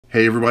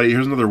Hey everybody,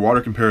 here's another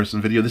water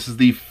comparison video. This is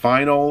the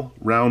final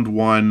round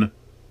 1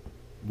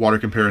 water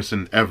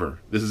comparison ever.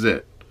 This is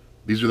it.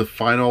 These are the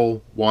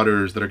final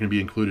waters that are going to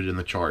be included in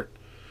the chart.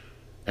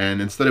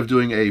 And instead of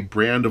doing a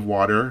brand of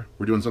water,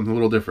 we're doing something a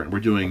little different. We're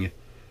doing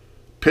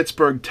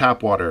Pittsburgh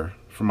tap water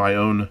from my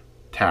own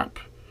tap.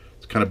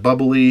 It's kind of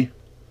bubbly.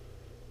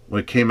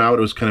 When it came out,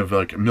 it was kind of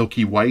like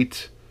milky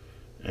white.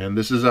 And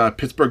this is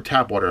Pittsburgh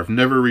tap water. I've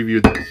never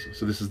reviewed this,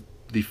 so this is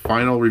the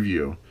final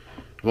review.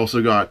 I've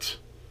also got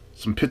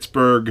some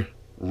Pittsburgh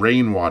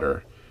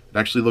rainwater. It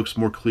actually looks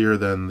more clear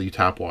than the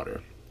tap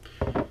water.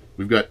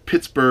 We've got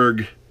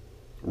Pittsburgh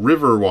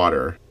river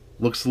water.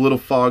 Looks a little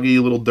foggy,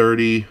 a little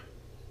dirty,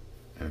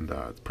 and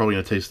it's probably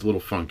going to taste a little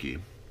funky.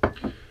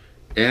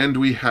 And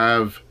we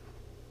have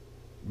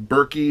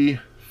Berkey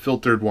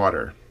filtered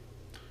water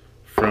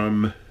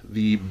from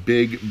the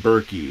big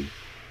Berkey.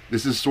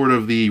 This is sort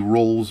of the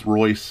Rolls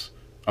Royce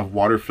of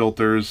water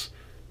filters.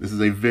 This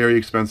is a very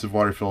expensive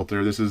water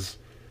filter. This is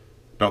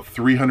about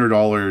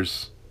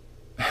 $300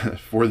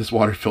 for this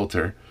water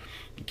filter.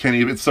 You can't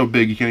even, it's so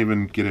big you can't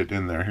even get it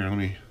in there. Here, let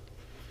me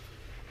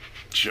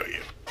show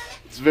you.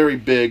 It's very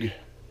big.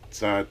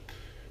 It's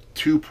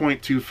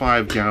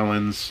 2.25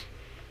 gallons.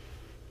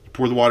 You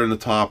pour the water in the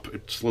top,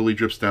 it slowly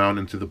drips down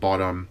into the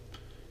bottom.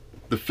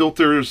 The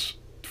filters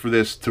for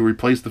this, to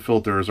replace the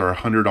filters, are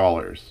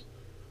 $100.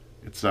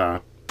 It's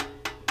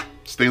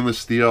stainless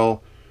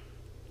steel.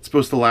 It's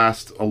supposed to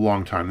last a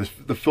long time.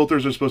 The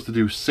filters are supposed to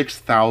do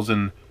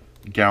 6,000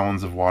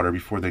 gallons of water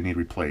before they need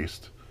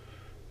replaced.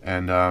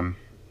 And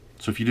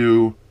so if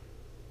you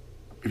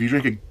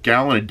drink a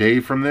gallon a day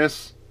from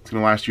this, it's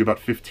going to last you about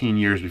 15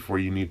 years before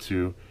you need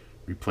to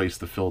replace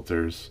the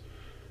filters.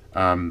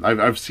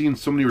 I've seen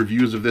so many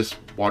reviews of this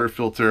water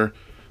filter.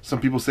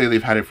 Some people say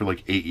they've had it for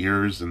like 8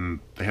 years and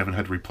they haven't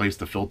had to replace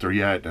the filter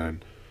yet,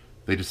 and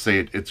they just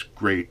say it's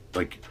great.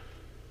 Like,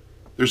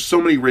 there's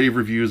so many rave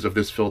reviews of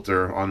this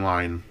filter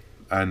online,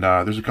 and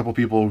there's a couple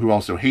people who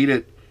also hate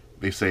it.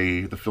 They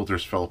say the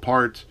filters fell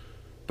apart,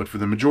 but for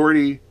the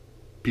majority,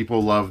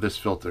 people love this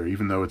filter,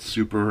 even though it's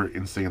super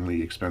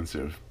insanely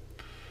expensive.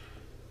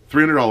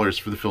 $300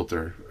 for the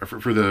filter,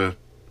 for the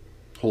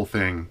whole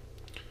thing.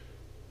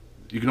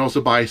 You can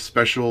also buy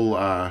special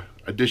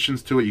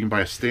additions to it. You can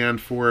buy a stand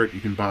for it. You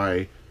can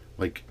buy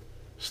like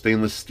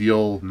stainless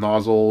steel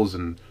nozzles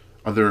and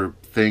other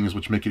things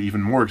which make it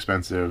even more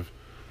expensive.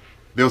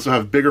 They also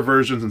have bigger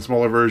versions and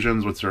smaller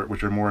versions, which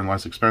are more and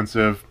less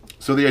expensive.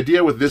 So the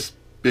idea with this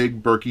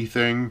big Berkey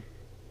thing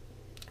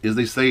is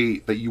they say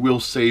that you will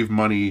save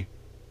money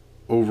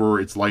over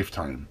its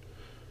lifetime.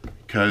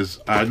 Because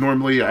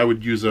normally I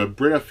would use a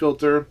Brita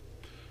filter,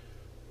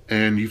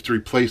 and you have to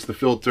replace the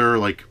filter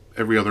like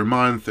every other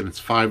month, and it's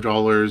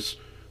 $5.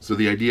 So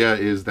the idea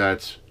is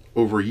that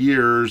over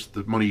years,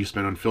 the money you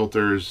spend on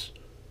filters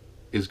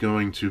is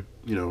going to,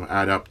 you know,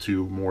 add up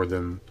to more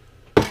than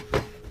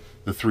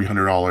the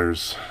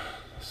 $300.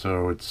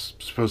 So it's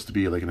supposed to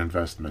be like an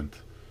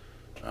investment.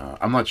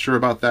 I'm not sure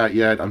about that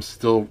yet. I'm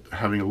still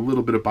having a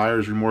little bit of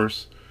buyer's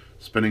remorse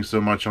spending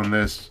so much on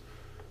this.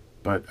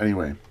 But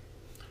anyway,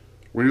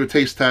 we're going to do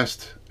a taste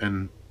test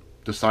and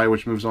decide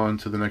which moves on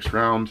to the next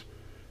round.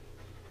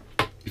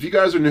 If you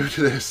guys are new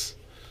to this,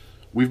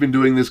 we've been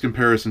doing this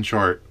comparison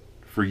chart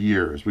for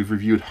years. We've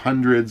reviewed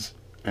hundreds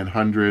and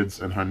hundreds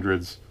and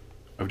hundreds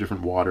of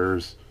different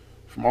waters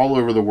from all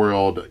over the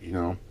world. You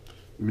know,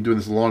 we've been doing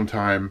this a long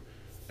time,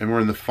 and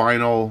we're in the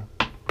final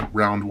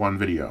round 1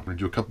 video. We're going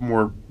to do a couple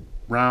more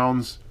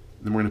rounds,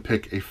 and then we're going to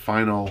pick a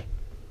final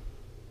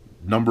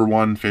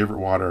 #1 favorite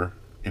water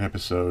in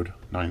episode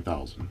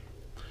 9000.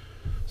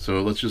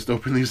 So let's just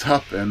open these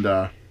up and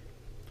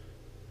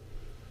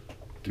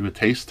do a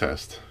taste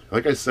test.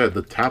 Like I said,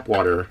 the tap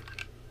water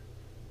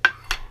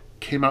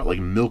came out like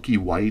milky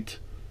white.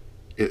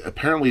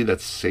 Apparently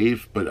that's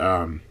safe, but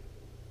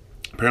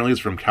apparently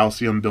it's from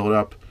calcium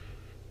buildup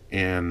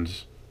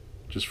and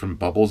just from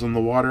bubbles in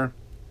the water.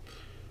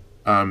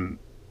 I'm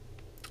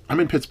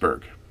in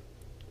Pittsburgh.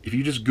 If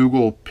you just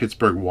Google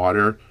Pittsburgh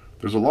water,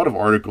 there's a lot of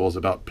articles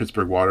about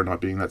Pittsburgh water not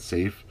being that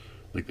safe,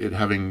 like it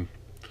having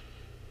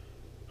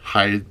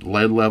high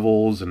lead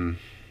levels and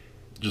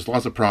just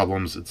lots of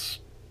problems. It's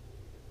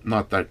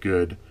not that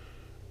good.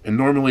 And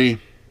normally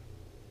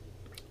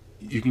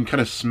you can kind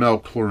of smell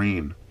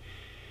chlorine.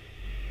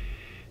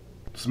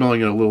 Smelling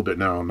it a little bit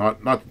now,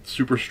 not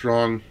super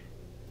strong,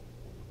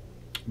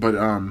 but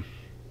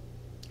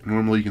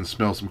normally you can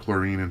smell some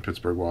chlorine in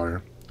Pittsburgh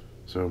water.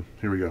 So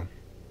here we go.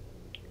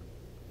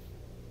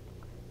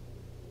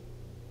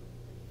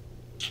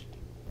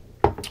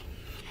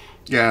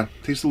 Yeah,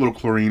 tastes a little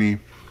chlorine-y.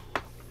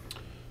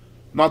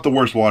 Not the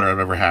worst water I've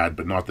ever had,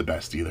 but not the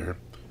best either.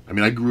 I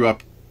mean, I grew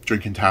up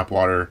drinking tap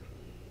water.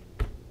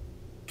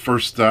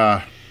 First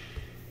 20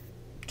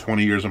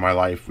 years of my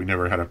life, we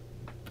never had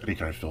any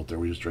kind of filter.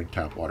 We just drank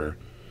tap water.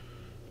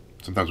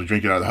 Sometimes we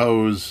drink it out of the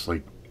hose.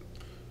 Like,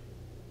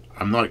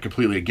 I'm not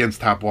completely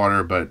against tap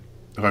water, but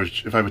if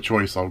I have a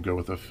choice, I'll go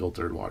with a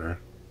filtered water.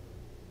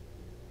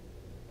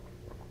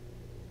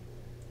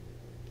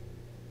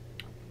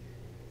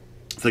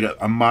 It's like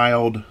a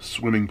mild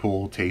swimming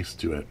pool taste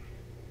to it.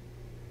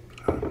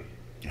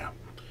 Yeah.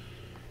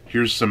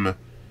 Here's some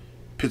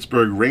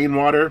Pittsburgh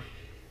rainwater.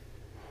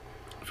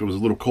 If it was a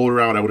little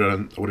colder out, I would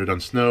have done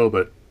snow,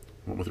 but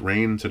went with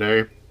rain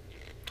today.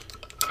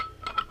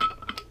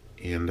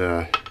 And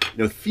you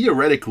know,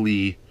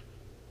 theoretically,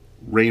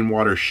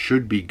 rainwater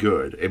should be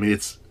good. I mean,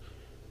 it's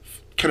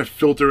kind of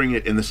filtering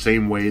it in the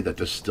same way that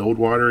distilled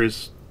water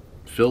is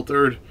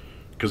filtered,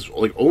 because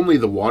like only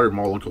the water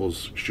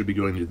molecules should be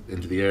going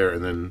into the air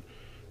and then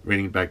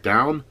raining back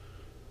down.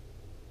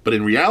 But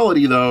in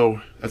reality,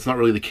 though, that's not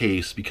really the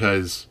case,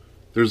 because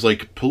there's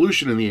like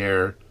pollution in the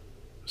air.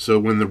 So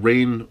when the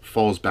rain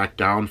falls back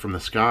down from the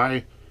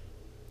sky,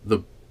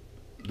 the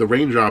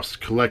raindrops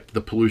collect the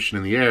pollution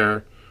in the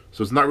air.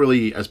 So it's not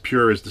really as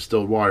pure as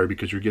distilled water,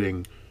 because you're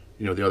getting,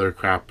 you know, the other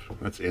crap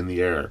that's in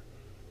the air,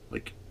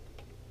 like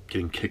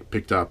getting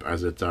picked up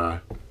as it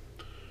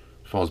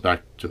falls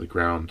back to the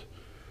ground.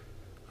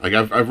 Like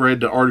I've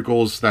read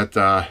articles that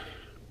the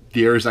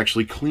air is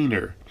actually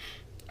cleaner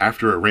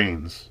after it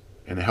rains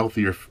and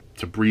healthier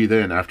to breathe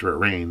in after it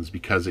rains,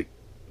 because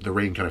the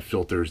rain kind of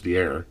filters the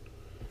air.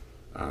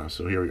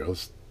 So here we go.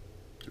 Let's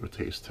do a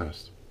taste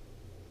test.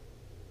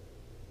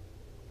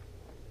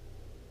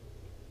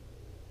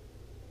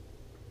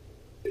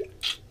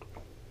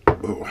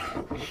 Oh,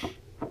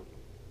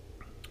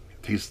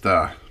 it tastes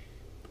like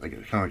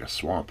kind of like a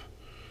swamp.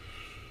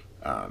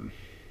 Kind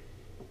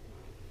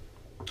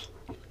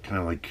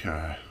of like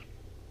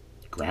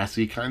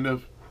grassy, kind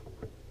of.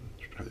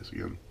 Let's try this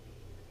again.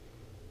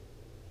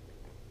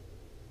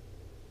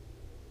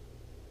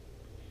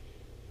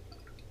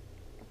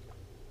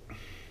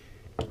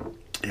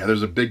 Yeah,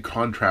 there's a big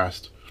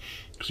contrast,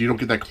 because you don't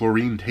get that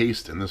chlorine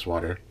taste in this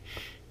water.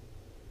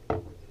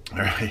 All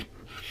right,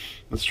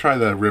 let's try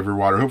the river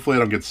water. Hopefully I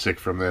don't get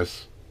sick from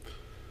this.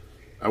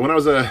 When I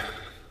was a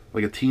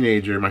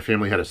teenager, my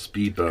family had a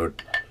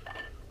speedboat.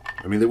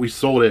 I mean, we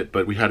sold it,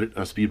 but we had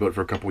a speedboat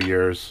for a couple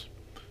years.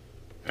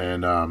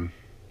 And,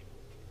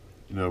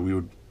 you know, we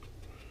would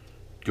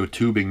go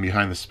tubing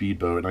behind the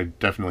speedboat, and I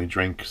definitely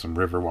drank some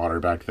river water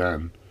back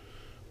then.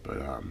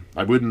 But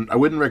I wouldn't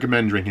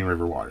recommend drinking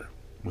river water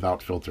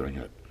without filtering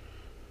it.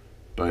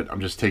 But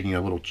I'm just taking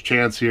a little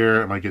chance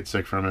here. I might get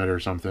sick from it or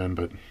something,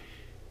 but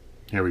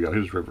here we go.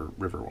 Here's river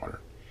water.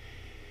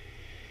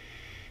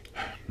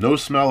 No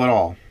smell at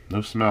all.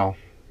 No smell.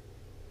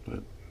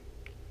 But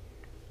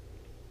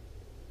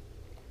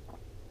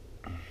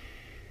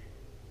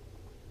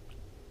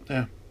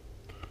yeah,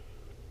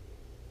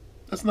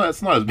 it's not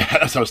as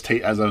bad as I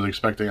was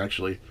expecting,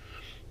 actually.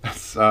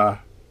 That's let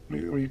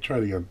me try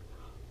it again.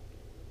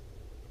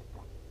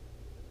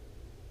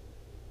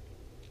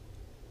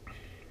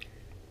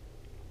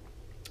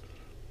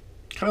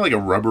 Kind of like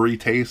a rubbery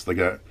taste,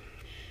 kind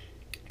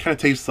of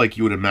tastes like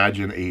you would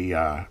imagine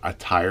a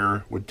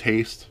tire would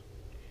taste.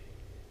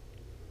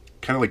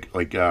 Kind of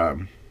like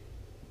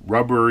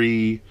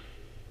rubbery,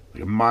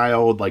 like a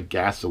mild like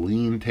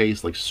gasoline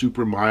taste, like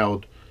super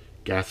mild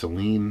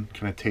gasoline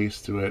kind of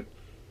taste to it.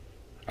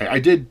 I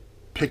did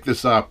pick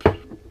this up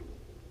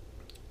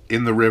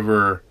in the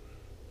river,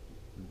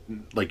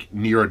 like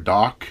near a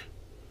dock,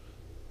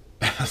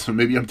 so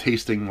maybe I'm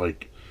tasting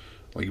like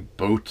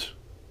boat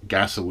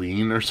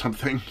gasoline or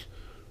something.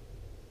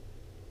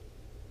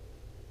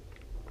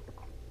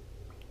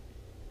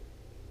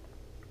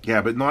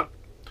 Yeah, but not.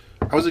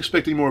 I was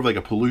expecting more of like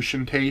a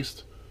pollution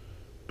taste,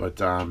 but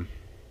that's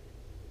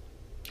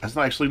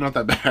not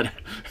that bad.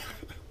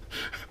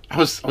 I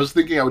was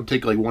thinking I would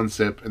take like one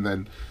sip and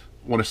then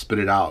want to spit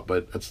it out,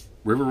 but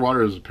river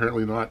water is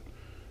apparently not.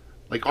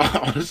 Like,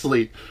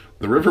 honestly,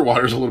 the river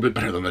water is a little bit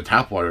better than the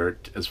tap water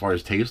as far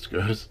as taste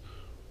goes.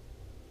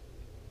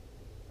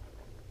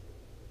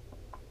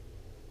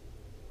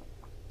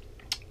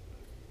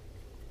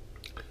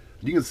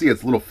 You can see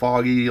it's a little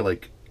foggy,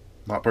 like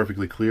not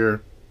perfectly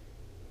clear.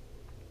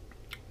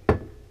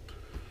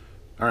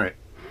 All right,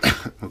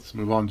 let's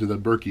move on to the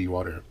Berkey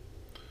water.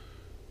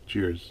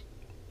 Cheers.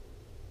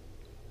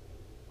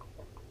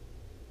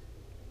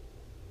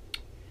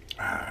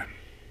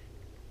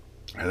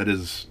 That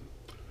is,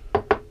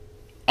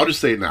 I'll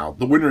just say it now.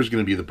 The winner is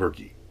going to be the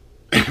Berkey.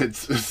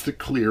 It's the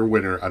clear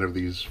winner out of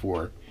these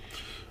four.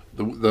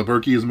 The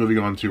Berkey is moving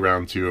on to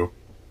round two.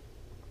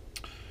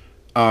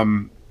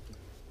 So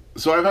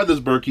I've had this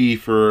Berkey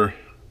for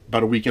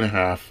about a week and a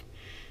half.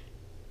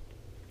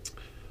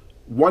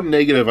 One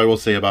negative I will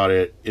say about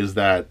it is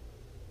that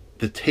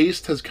the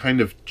taste has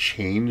kind of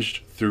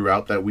changed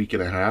throughout that week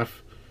and a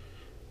half.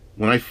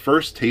 When I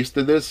first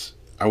tasted this,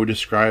 I would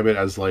describe it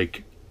as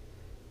like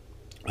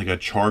a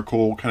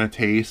charcoal kind of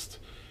taste.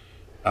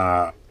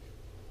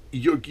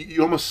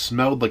 You almost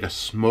smelled like a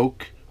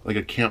smoke, like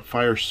a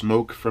campfire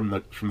smoke from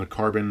the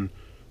carbon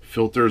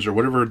filters or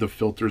whatever the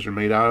filters are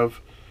made out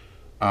of.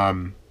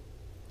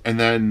 And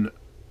then,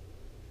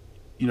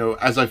 you know,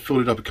 as I've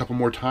filled it up a couple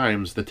more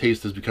times, the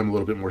taste has become a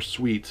little bit more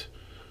sweet.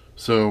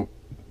 So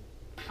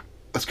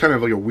that's kind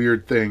of like a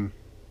weird thing.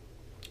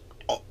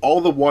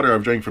 All the water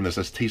I've drank from this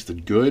has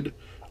tasted good.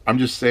 I'm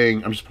just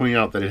pointing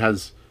out that it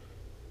has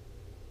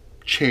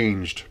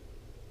changed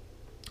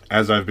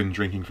as I've been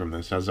drinking from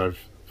this, as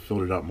I've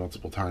filled it up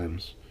multiple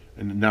times.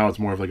 And now it's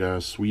more of like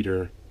a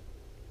sweeter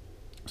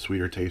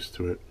taste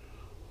to it.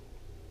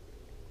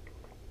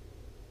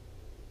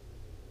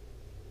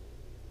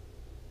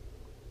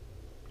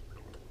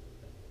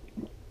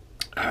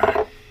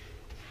 I'll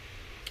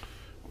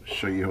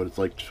show you what it's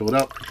like to fill it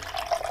up.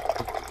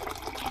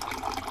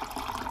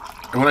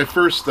 And when I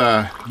first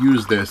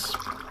used this,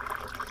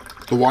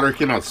 the water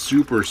came out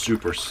super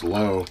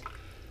slow.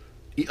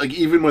 Like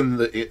even when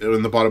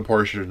the bottom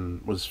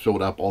portion was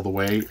filled up all the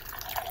way,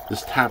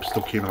 this tap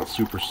still came out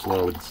super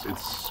slow.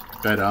 It's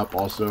sped up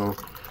also.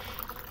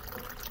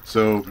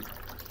 So,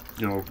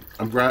 you know,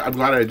 I'm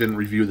glad I didn't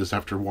review this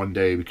after one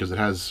day, because it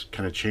has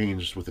kind of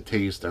changed with the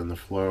taste and the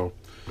flow.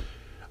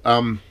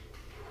 So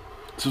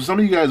some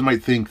of you guys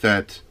might think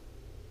that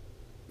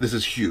this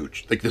is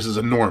huge. Like, this is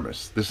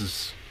enormous. This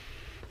is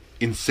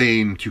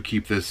insane to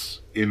keep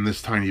this in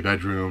this tiny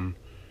bedroom,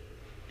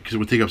 because it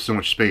would take up so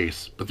much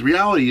space. But the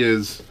reality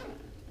is,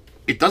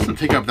 it doesn't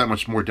take up that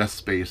much more desk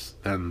space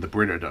than the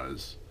Brita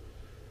does.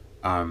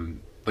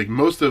 Like,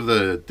 most of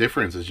the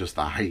difference is just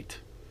the height.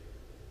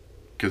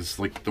 Because,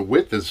 like, the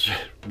width is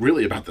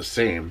really about the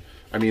same.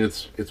 I mean,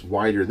 it's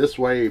wider this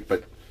way,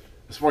 but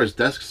as far as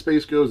desk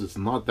space goes, it's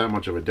not that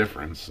much of a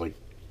difference. Like,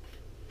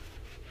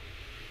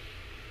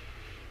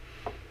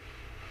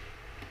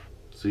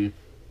 see?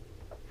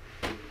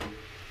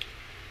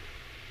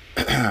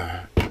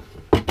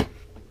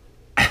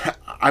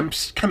 I'm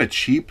kind of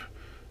cheap.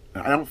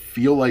 I don't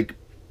feel like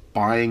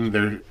buying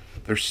their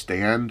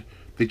stand.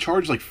 They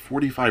charge like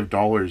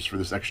 $45 for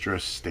this extra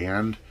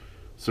stand.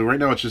 So right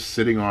now it's just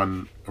sitting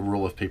on a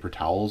roll of paper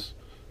towels.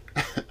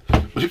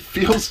 But it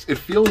feels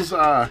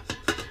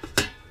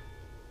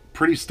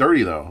pretty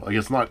sturdy though. Like,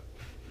 it's not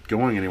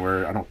going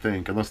anywhere, I don't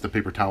think, unless the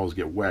paper towels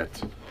get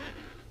wet.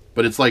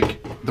 But it's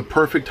like the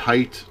perfect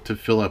height to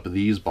fill up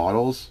these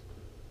bottles.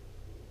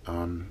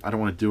 I don't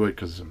want to do it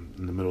because I'm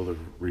in the middle of the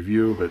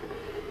review, but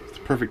it's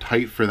the perfect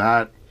height for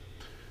that.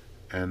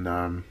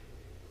 And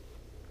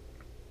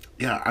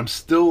yeah, I'm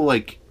still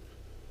like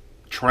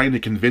trying to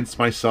convince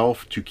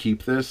myself to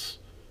keep this,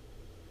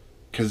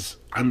 because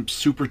I'm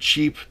super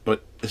cheap,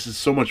 but this is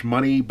so much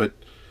money. But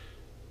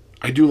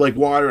I do like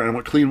water, and I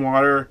want clean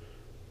water,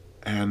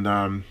 and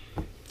I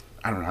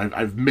don't know,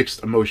 I've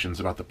mixed emotions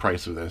about the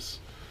price of this.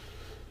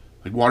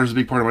 Like, water's a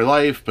big part of my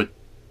life, but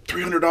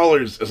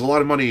 $300 is a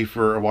lot of money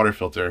for a water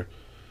filter.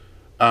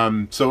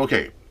 So,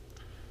 okay.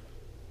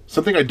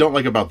 Something I don't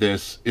like about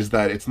this is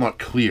that it's not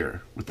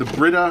clear. With the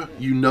Brita,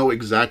 you know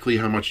exactly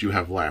how much you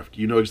have left.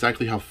 You know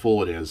exactly how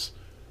full it is.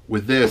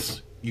 With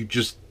this, you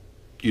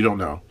don't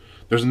know.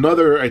 There's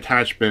another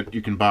attachment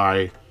you can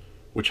buy,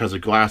 which has a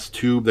glass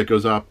tube that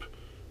goes up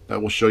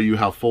that will show you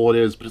how full it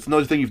is, but it's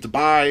another thing you have to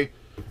buy,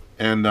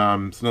 and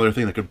it's another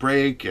thing that could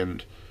break,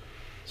 and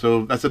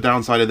so that's the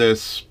downside of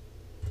this.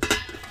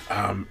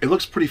 It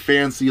looks pretty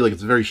fancy, like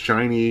it's very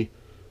shiny.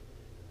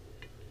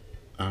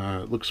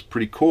 It looks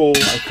pretty cool,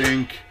 I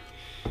think.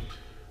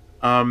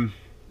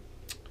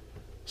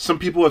 Some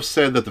people have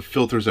said that the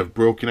filters have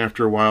broken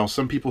after a while.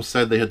 Some people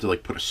said they had to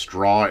like put a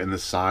straw in the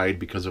side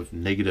because of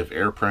negative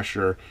air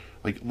pressure.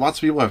 Like, lots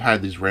of people have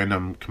had these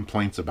random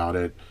complaints about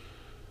it.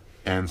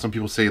 And some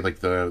people say like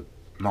the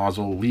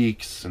nozzle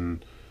leaks,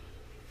 and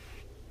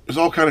there's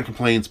all kind of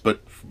complaints,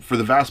 but for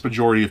the vast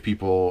majority of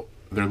people,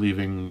 they're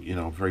leaving, you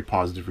know, very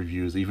positive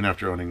reviews, even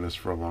after owning this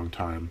for a long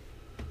time.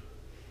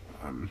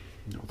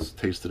 Let's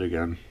taste it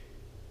again.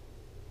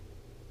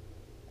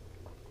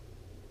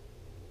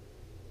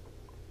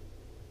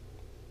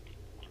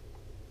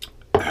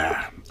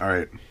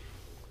 Alright.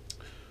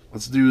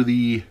 Let's do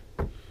the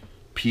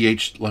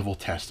pH level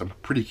test. I'm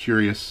pretty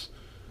curious.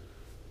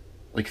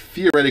 Like,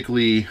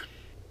 theoretically,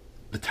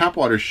 the tap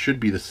water should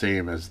be the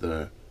same as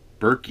the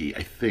Berkey,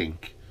 I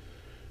think.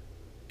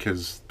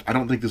 Because I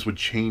don't think this would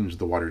change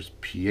the water's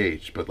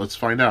pH, but let's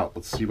find out.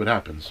 Let's see what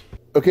happens.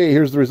 Okay,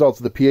 here's the results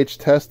of the pH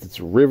test. It's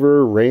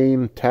river,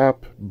 rain,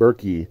 tap,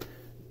 Berkey.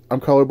 I'm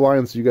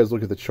colorblind, so you guys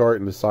look at the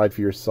chart and decide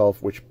for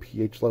yourself which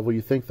pH level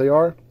you think they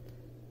are.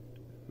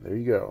 There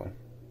you go.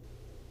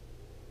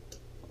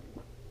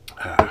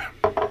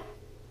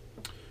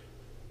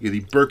 Yeah,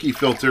 the Berkey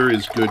filter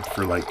is good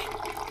for like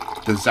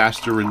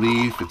disaster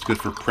relief. It's good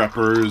for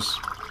preppers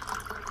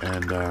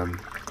and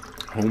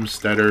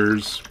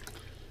homesteaders,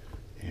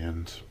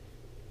 and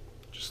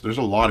just there's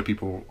a lot of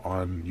people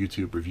on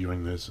YouTube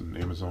reviewing this and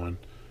Amazon,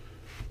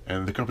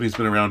 and the company's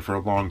been around for a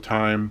long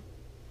time.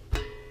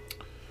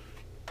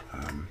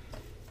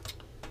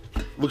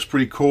 Looks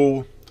pretty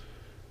cool.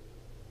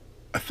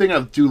 A thing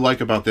I do like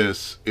about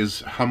this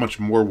is how much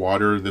more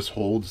water this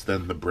holds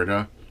than the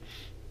Brita.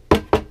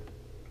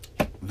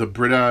 The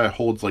Brita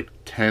holds like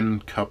 10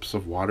 cups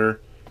of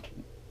water,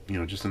 you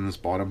know, just in this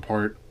bottom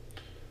part.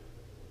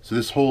 So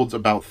this holds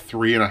about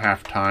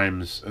 3.5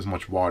 times as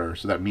much water.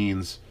 So that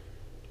means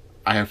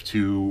I have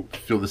to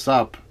fill this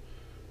up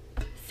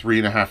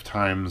 3.5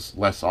 times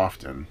less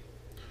often.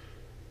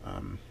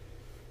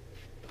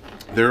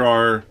 There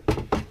are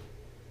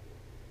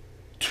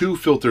 2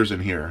 filters in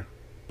here,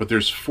 but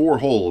there's 4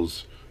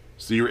 holes,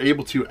 so you're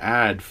able to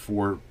add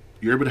 4.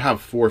 You're able to have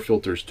 4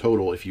 filters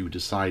total if you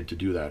decide to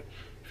do that.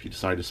 If you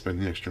decide to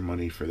spend the extra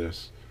money for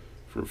this,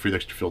 for the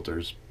extra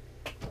filters.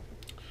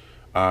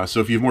 So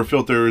if you have more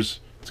filters,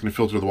 it's going to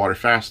filter the water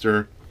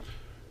faster.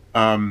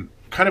 Kind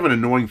of an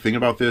annoying thing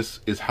about this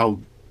is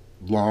how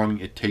long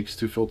it takes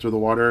to filter the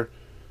water.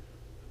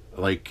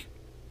 Like,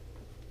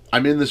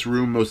 I'm in this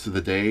room most of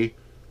the day,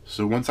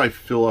 so once I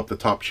fill up the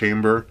top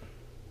chamber,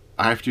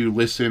 I have to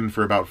listen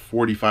for about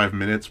 45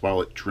 minutes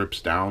while it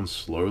drips down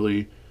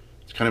slowly.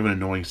 It's kind of an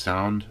annoying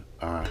sound.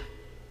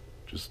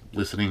 Just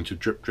listening to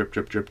drip, drip,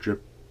 drip, drip,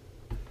 drip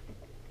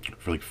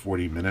for like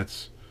 40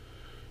 minutes.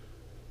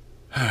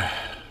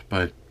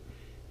 But,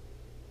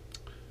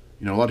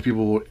 you know, a lot of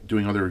people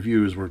doing other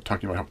reviews were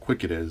talking about how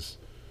quick it is.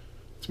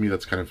 To me,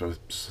 that's kind of a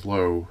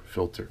slow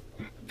filter.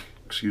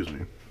 Excuse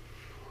me.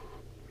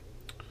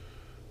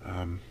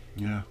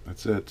 Yeah,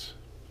 that's it.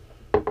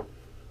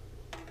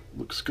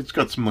 Looks, it's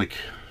got some like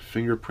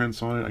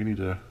fingerprints on it. I need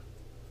to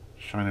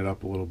shine it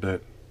up a little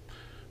bit.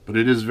 But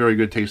it is very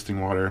good tasting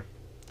water.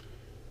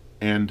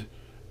 And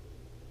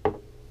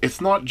it's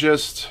not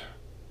just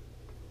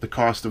the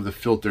cost of the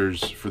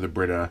filters for the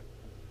Brita.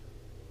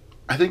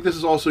 I think this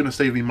is also going to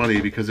save me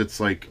money because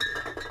it's like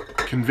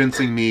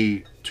convincing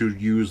me to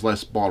use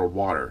less bottled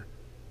water.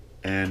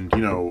 And,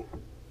 you know,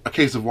 a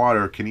case of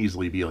water can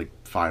easily be like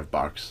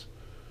 $5.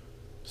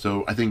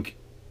 So I think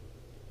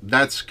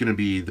that's going to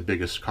be the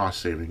biggest cost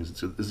savings.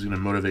 This is going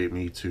to motivate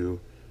me to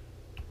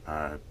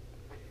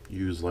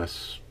use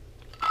less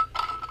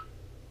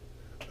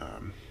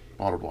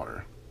bottled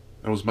water.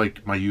 That was my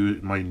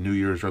New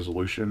Year's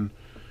resolution.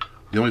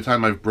 The only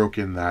time I've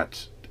broken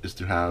that is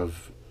to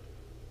have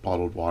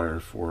bottled water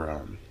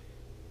for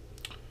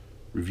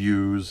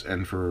reviews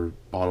and for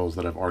bottles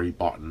that I've already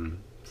bought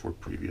for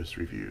previous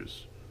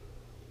reviews.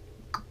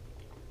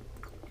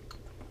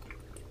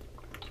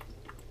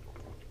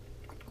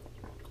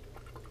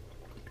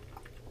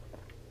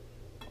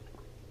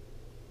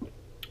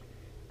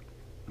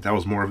 That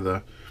was more of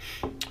the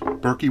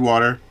Berkey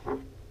water.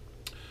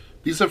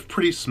 These have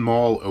pretty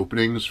small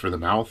openings for the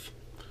mouth.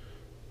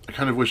 I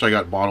kind of wish I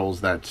got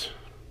bottles that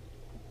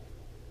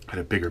had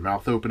a bigger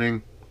mouth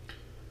opening,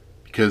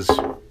 because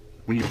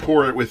when you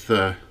pour it with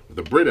the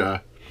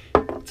Brita,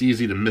 it's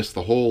easy to miss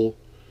the hole.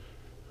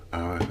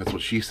 That's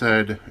what she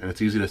said, and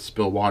it's easy to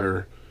spill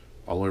water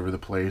all over the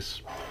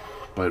place.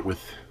 But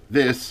with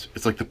this,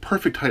 it's like the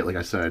perfect height, like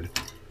I said,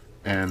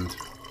 and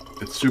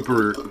it's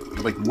super,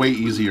 like, way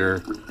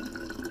easier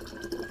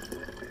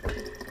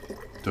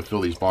to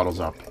fill these bottles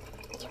up.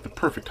 It's like the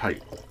perfect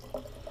height.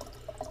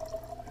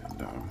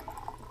 And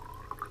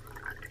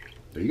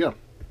there you go.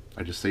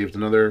 I just saved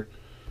another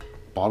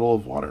bottle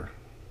of water.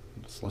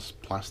 It's less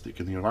plastic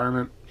in the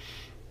environment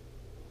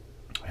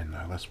and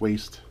less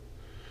waste.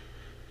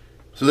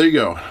 So there you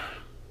go.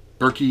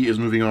 Berkey is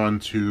moving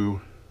on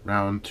to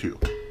round 2.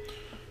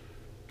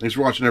 Thanks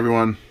for watching,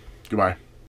 everyone. Goodbye.